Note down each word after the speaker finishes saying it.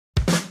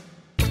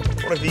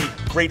One of the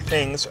great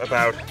things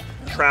about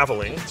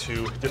traveling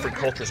to different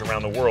cultures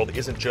around the world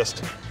isn't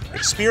just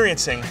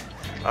experiencing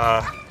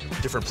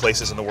different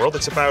places in the world,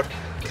 it's about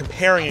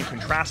comparing and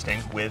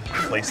contrasting with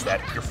the place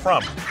that you're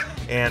from.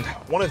 And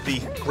one of the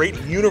great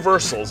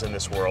universals in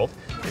this world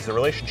is the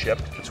relationship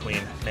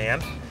between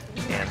man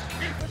and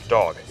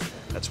dog.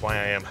 That's why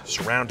I am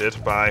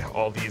surrounded by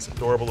all these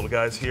adorable little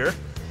guys here,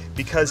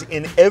 because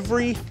in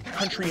every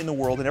country in the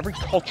world, in every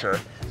culture,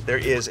 there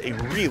is a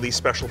really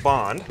special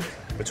bond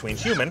between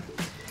human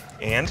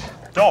and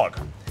dog.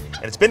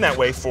 And it's been that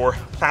way for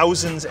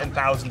thousands and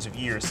thousands of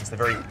years, since the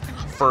very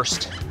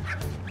first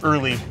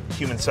early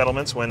human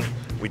settlements when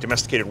we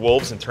domesticated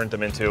wolves and turned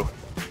them into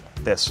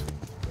this.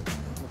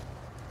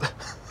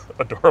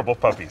 Adorable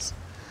puppies.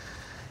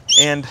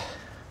 And,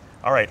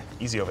 all right,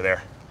 easy over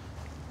there.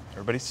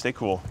 Everybody stay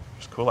cool,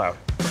 just cool out.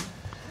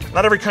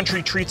 Not every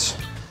country treats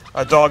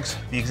dogs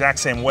the exact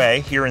same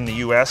way. Here in the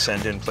US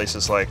and in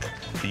places like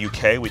the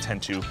UK, we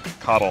tend to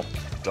coddle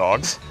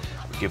dogs.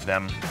 We give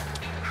them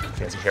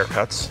fancy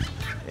haircuts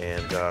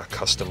and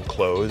custom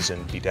clothes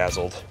and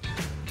bedazzled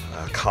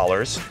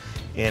collars.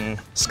 In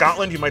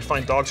Scotland, you might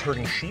find dogs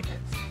herding sheep.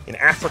 In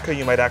Africa,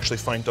 you might actually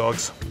find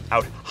dogs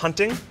out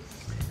hunting.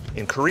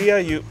 In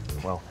Korea,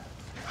 well,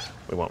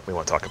 we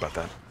won't talk about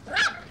that.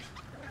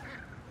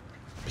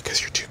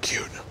 Because you're too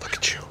cute. Look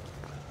at you.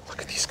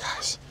 Look at these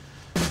guys.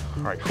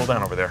 All right, cool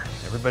down over there.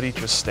 Everybody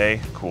just stay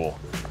cool.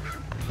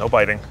 No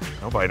biting,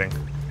 no biting.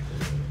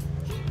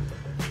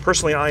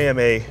 Personally, I am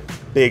a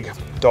big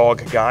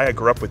dog guy. I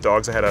grew up with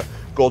dogs. I had a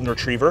golden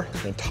retriever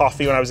named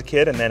Toffee when I was a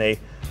kid, and then a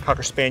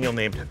Cocker Spaniel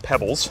named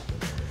Pebbles.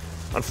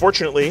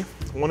 Unfortunately,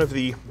 one of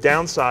the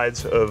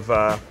downsides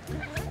of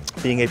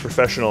being a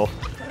professional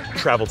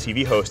travel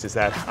TV host is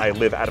that I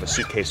live out of a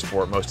suitcase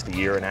for most of the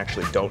year and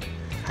actually don't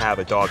have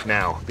a dog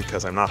now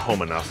because I'm not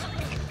home enough.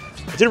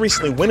 I did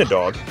recently win a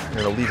dog in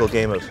an illegal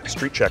game of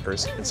street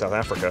checkers in South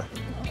Africa,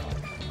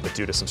 but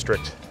due to some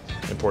strict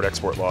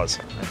import-export laws,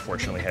 I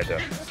unfortunately had to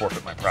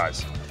forfeit my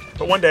prize.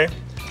 But one day,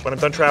 when I'm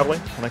done traveling,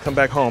 when I come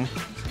back home,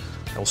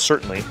 I will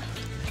certainly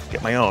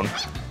get my own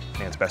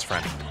man's best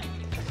friend.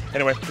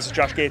 Anyway, this is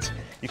Josh Gates.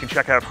 You can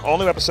check out all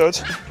new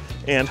episodes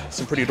and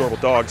some pretty adorable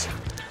dogs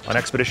on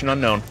Expedition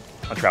Unknown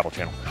on Travel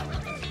Channel.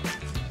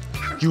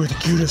 You are the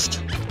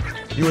cutest.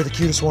 You are the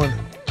cutest one.